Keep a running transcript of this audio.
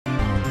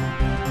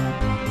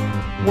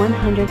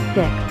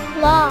106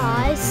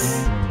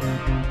 plus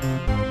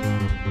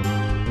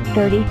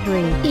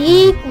 33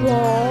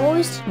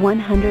 equals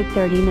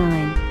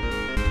 139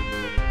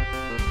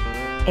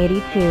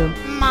 82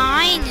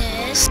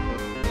 minus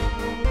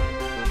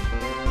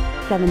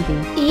 70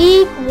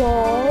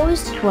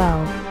 equals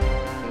 12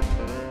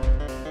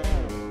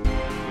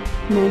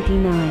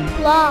 99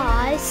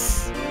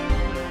 plus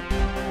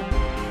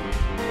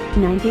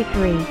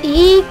 93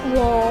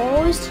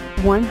 equals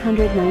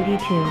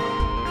 192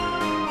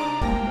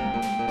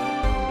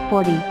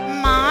 40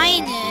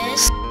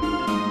 minus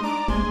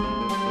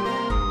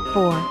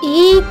 4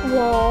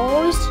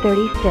 equals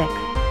 36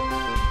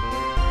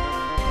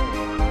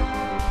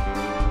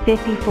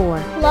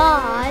 54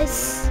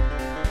 plus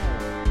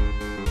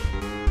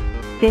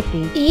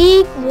 50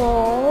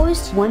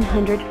 equals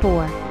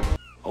 104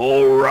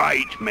 All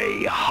right,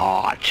 me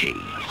hearties.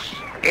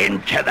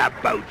 Into the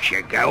boat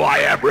you go. I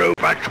have room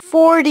for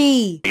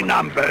 40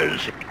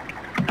 numbers.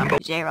 Number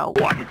 0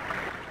 1,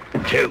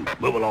 2,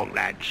 move along,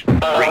 lads. 3,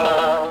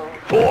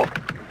 4,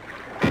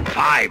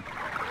 5,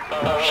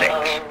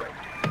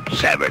 6,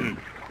 7,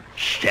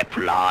 step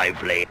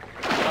lively.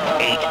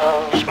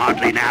 8,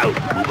 smartly now,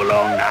 move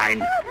along,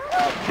 9.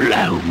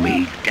 Blow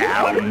me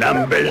down,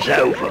 numbers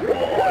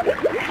overboard.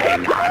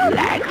 Hang on,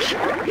 lads.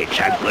 It's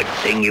a good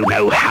thing you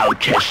know how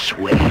to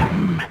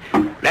swim.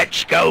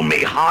 Let's go,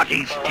 me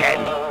hearties.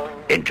 10,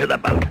 into the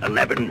boat.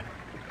 11,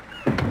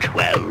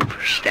 12,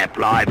 step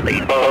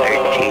lively.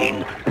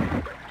 13,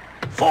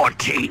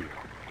 14,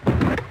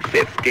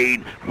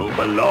 15, move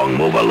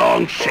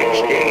along.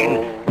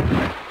 16,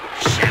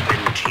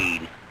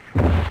 17,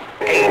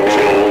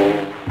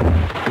 18,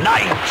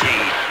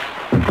 19,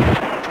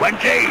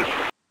 20,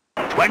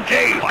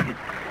 21,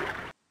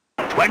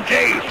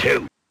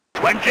 22,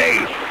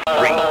 23,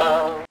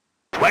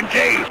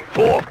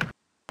 24,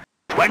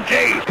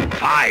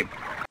 25,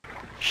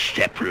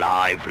 step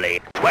lively.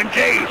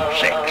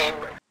 26,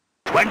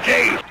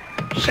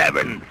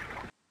 27,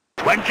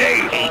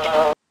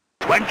 28,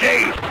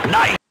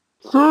 29,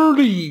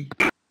 30,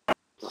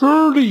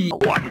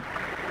 31,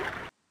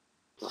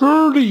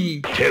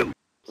 32,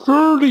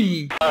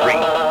 33,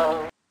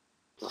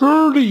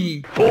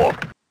 34,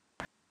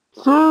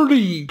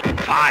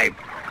 35,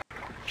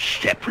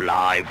 step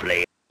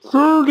lively.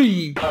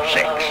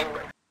 36,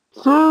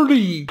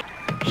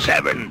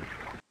 7,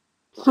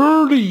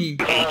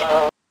 38,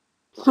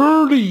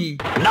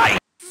 9,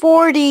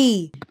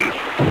 40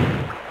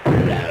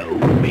 blow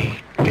me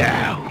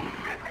down.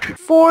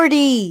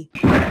 40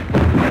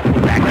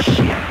 That's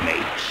it,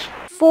 mates.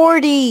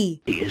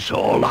 40 Is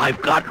all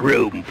I've got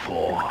room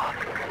for.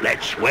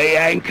 Let's weigh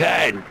anchor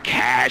and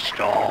cast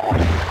off.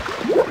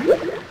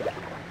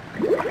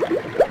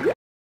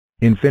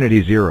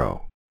 Infinity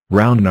 0.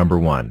 Round number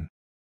 1.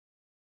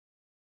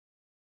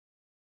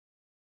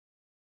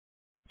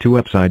 2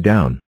 upside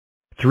down.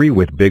 3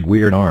 with big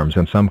weird arms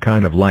and some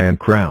kind of lion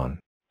crown.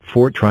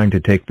 4 trying to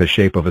take the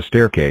shape of a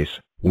staircase,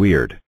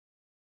 weird.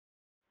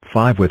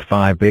 5 with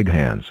 5 big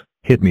hands,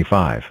 hit me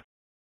 5.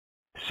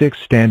 6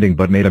 standing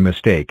but made a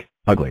mistake,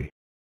 ugly.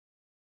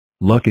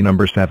 Lucky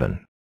number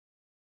 7.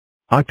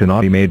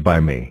 Octonaughty made by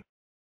me.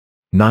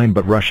 9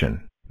 but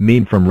Russian,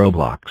 meme from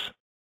Roblox.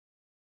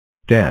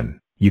 10.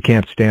 You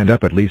can't stand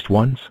up at least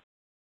once?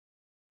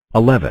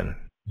 11.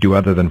 Do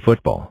other than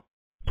football,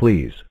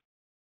 please.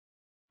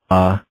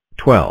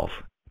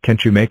 12.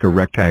 Can't you make a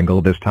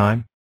rectangle this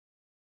time?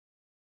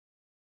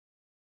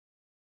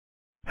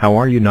 How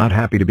are you not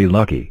happy to be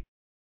lucky?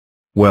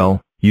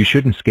 Well, you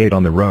shouldn't skate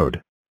on the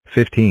road.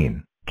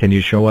 15. Can you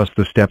show us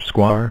the step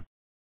square?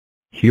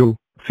 Hugh,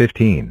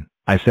 15.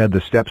 I said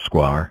the step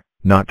square,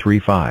 not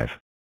 3-5.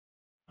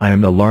 I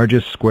am the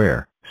largest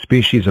square,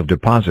 species of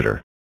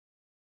depositor.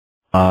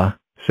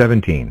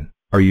 17.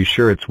 Are you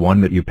sure it's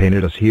one that you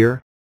painted us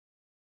here?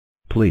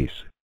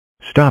 Please.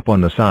 Stop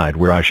on the side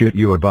where I shoot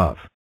you above.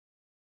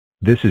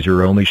 This is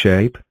your only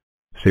shape?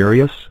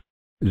 Serious?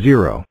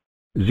 0,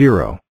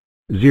 0,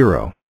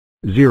 0,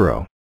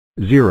 0,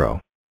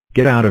 0.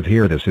 Get out of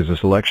here, this is a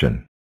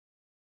selection.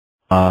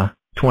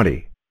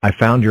 20. I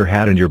found your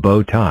hat and your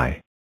bow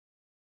tie.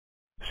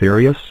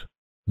 Serious?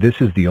 This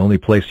is the only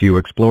place you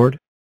explored?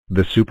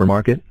 The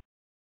supermarket?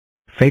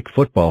 Fake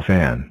football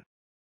fan.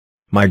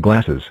 My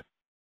glasses.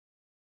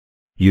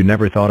 You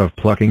never thought of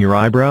plucking your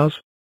eyebrows?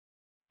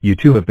 You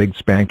two have big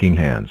spanking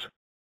hands.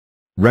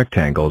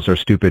 Rectangles are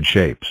stupid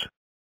shapes.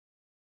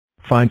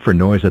 Fine for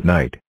noise at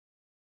night.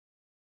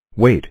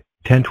 Wait,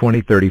 10,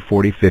 20, 30,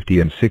 40, 50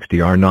 and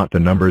 60 are not the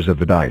numbers of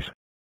the dice.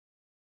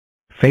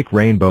 Fake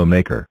rainbow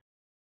maker.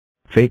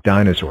 Fake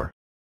dinosaur.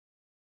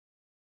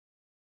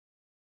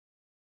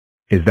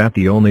 Is that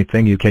the only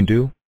thing you can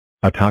do?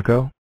 A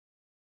taco?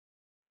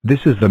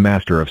 This is the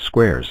master of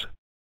squares.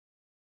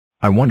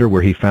 I wonder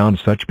where he found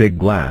such big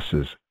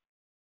glasses.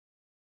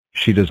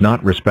 She does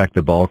not respect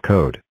the ball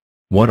code.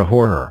 What a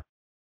horror.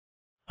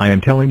 I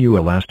am telling you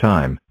a last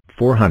time,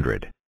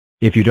 400.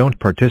 If you don't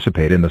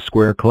participate in the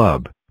square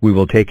club, we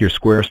will take your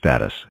square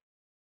status.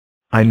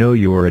 I know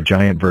you are a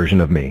giant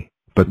version of me,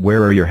 but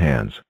where are your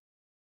hands?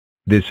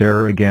 This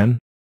error again?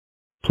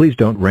 Please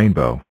don't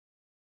rainbow.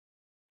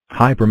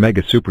 Hyper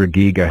Mega Super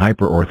Giga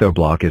Hyper Ortho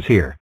Block is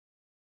here.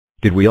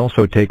 Did we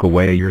also take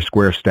away your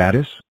square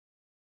status?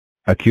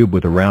 A cube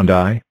with a round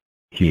eye?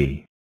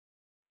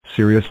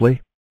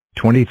 Seriously?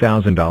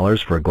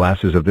 $20,000 for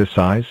glasses of this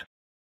size?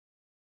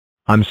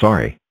 I'm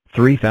sorry,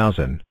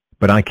 $3,000,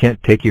 but I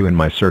can't take you in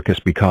my circus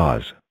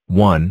because,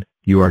 1,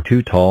 you are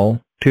too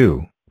tall,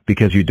 2,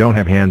 because you don't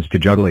have hands to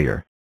juggle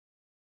here.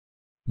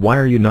 Why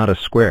are you not a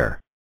square?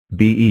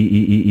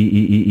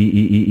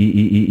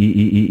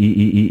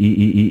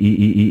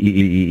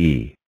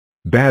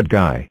 Bad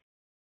guy.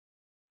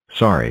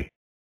 Sorry.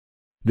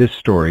 This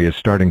story is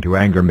starting to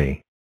anger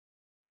me.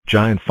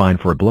 Giant fine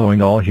for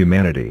blowing all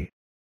humanity.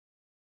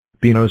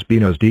 Binos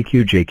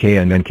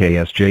DQJK and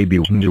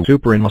NKSJB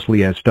Super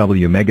Inlessly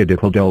SW Mega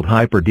Dickeldeld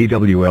Hyper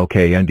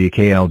DWLK and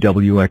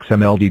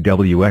DKLWXML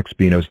DWX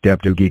Binos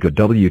Depto Giga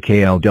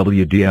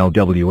WKLW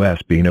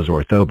DLWS Binos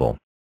Orthobal.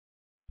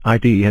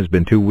 IT has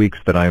been 2 weeks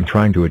that I am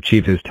trying to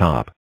achieve his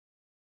top.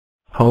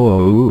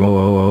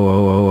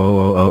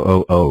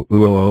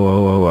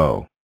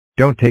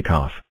 Don't take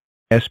off.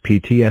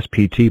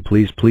 SPT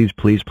please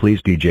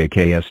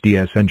DJK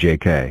SDS and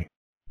JK.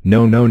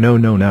 No.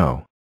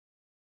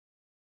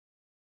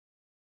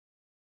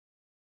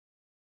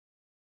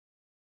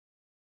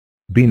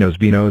 Binos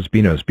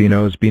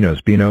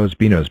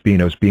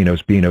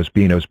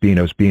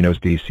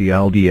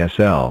DCL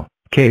DSL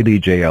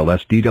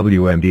KDJLS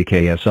DWM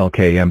DKSL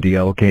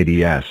KMDL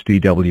KDS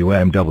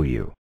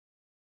DWMW.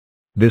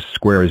 This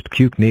square is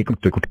Q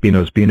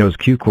Binos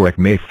Q correct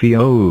may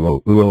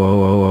fio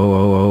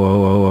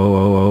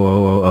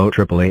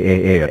triple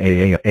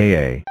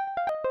A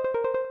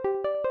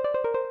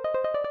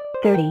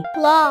 30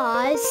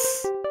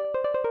 plus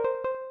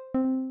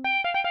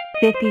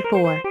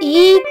 54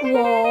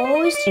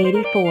 equals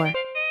 84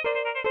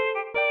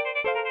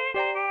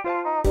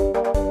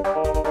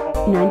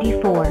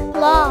 94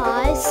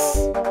 plus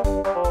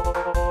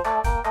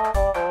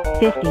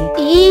 50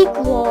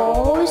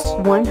 equals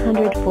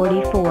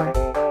 144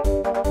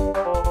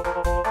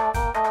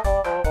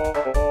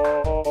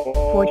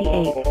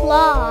 48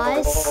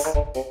 plus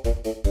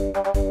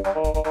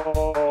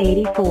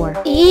 84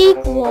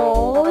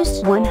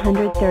 equals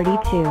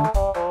 132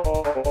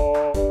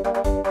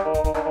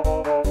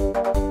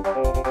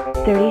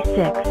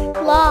 36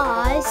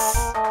 plus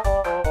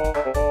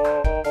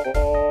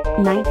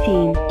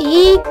 19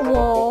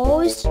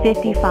 equals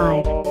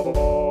 55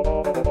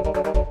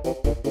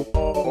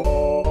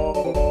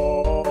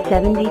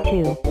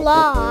 72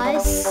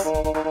 plus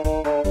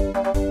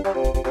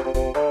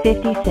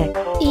 56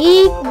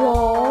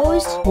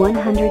 equals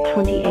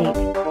 128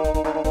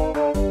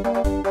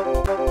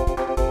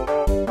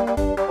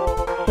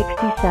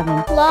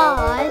 67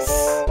 plus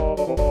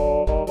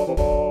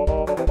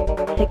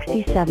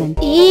 67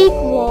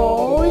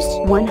 equals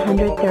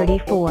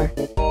 134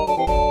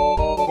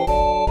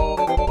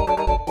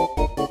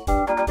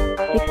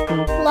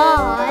 60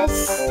 plus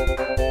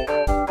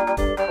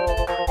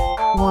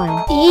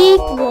 1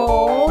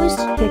 equals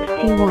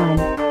 61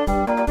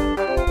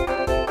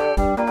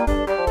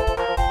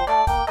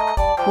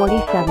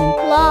 47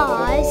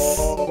 plus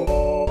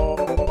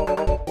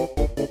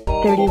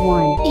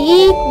 31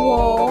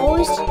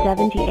 equals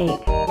 78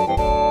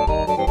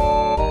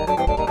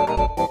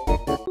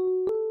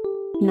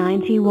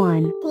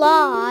 91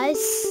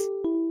 plus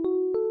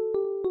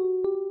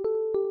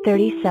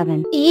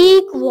 37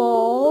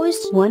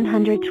 equals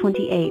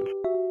 128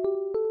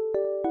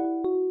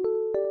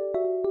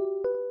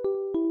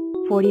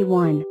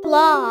 41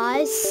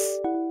 plus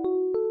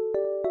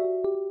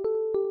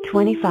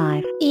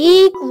 25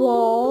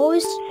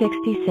 equals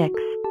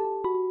 66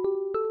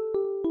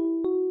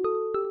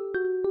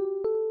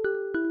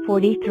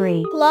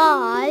 43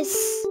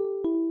 plus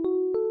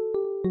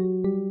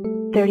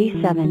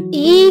 37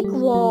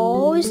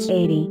 equals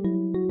 80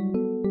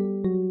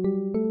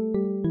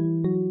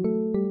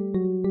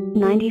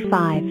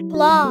 95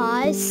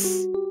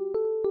 plus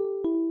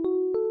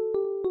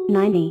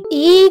 90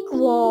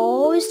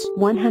 equals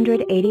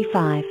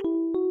 185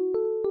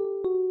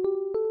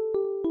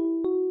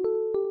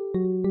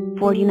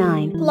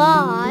 49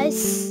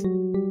 plus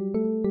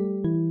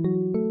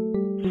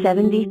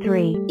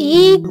 73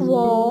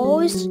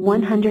 equals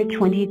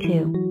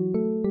 122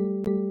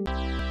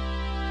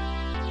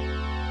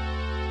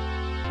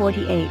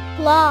 48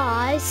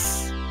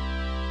 plus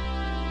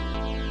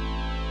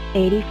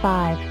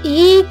 85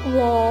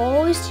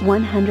 equals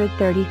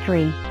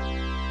 133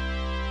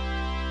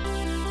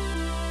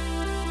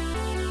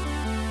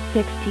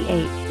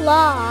 68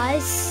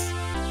 plus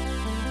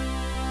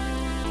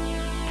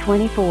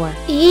 24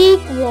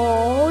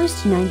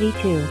 equals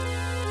 92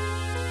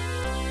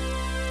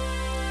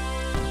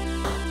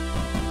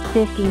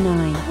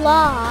 59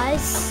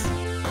 plus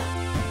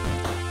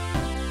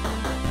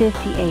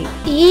 58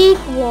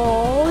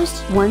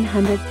 equals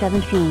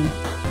 117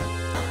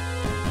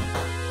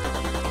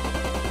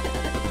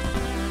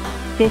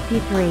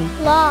 53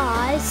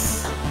 plus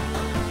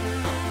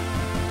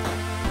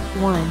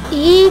 1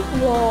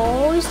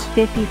 equals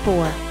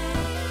 54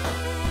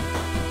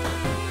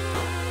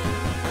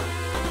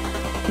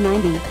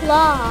 90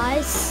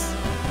 plus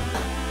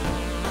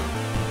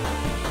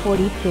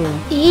 42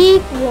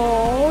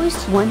 equals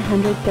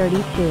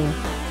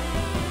 132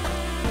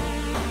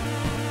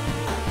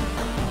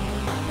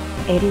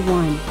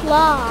 81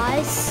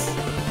 plus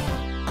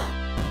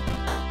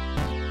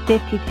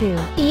 52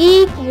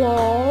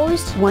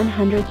 equals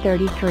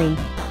 133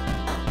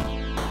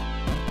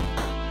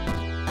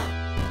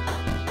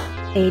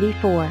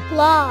 84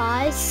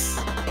 plus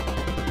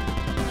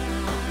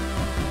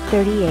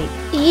 38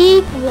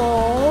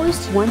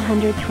 equals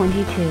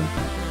 122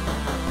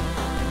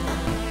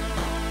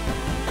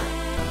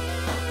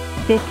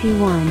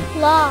 51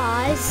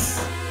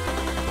 plus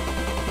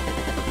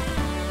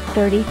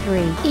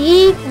 33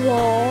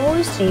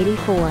 equals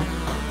 84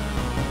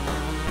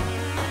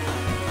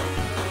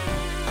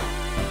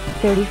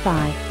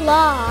 35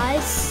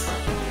 plus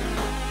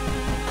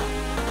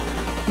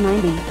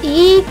 90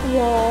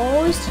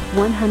 equals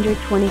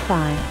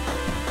 125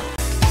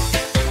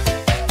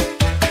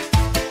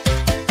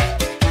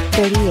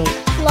 38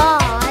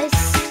 plus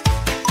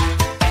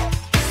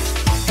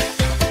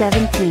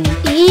 17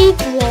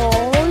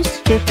 equals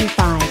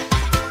 55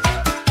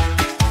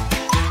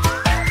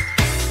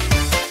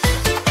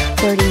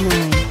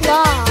 39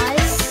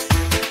 plus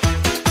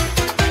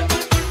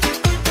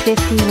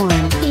 51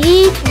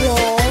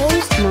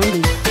 equals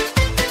 90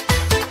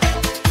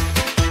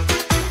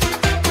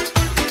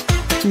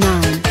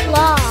 9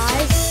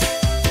 plus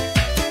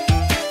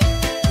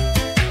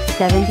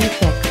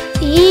 76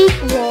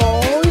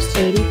 equals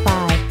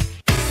 85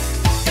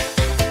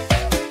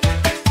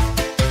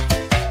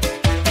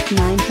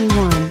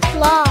 91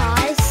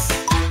 plus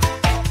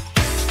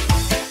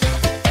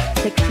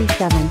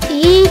 67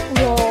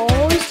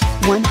 equals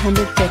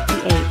 158